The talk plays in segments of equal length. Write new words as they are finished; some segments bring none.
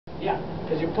Yeah,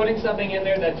 because you're putting something in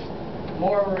there that's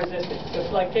more of a resistance. So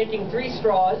it's like taking 3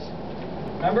 straws.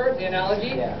 Remember the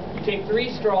analogy? Yeah. You take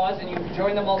 3 straws and you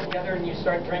join them all together and you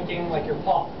start drinking like your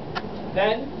pop.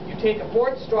 Then you take a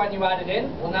 4th straw and you add it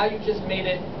in. Well, now you just made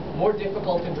it more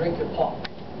difficult to drink your pop.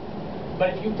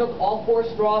 But if you took all 4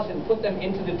 straws and put them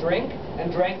into the drink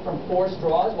and drank from 4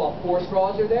 straws while 4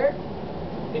 straws are there,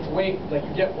 it's way, like,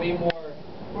 you get way more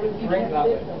drink that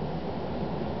way.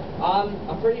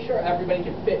 I'm pretty sure everybody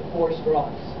can fit 4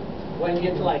 straws. When you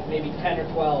get to like maybe 10 or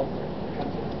 12.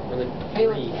 Hey,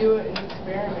 let's do it an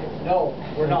experiment. No,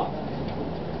 we're not.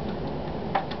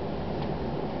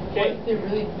 Okay. What if they're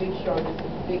really big straws? It's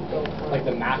a big goat one. Like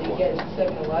the Mac you one. get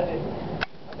 7-Eleven.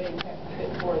 I bet you can't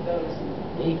fit 4 of those.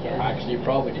 Yeah, you can. Actually, you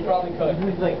probably You probably could.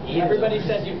 Like 8 Everybody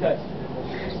says you could.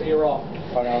 So you're wrong.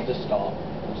 Fine, I'll just stop.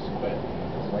 Just quit.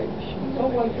 Oh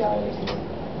my God.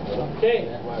 Okay,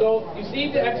 so you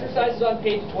see the exercises on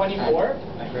page 24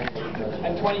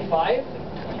 and 25.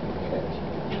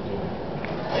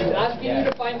 It's asking you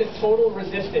to find the total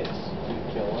resistance.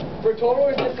 For total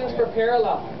resistance for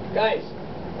parallel, guys,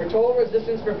 for total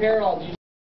resistance for parallel,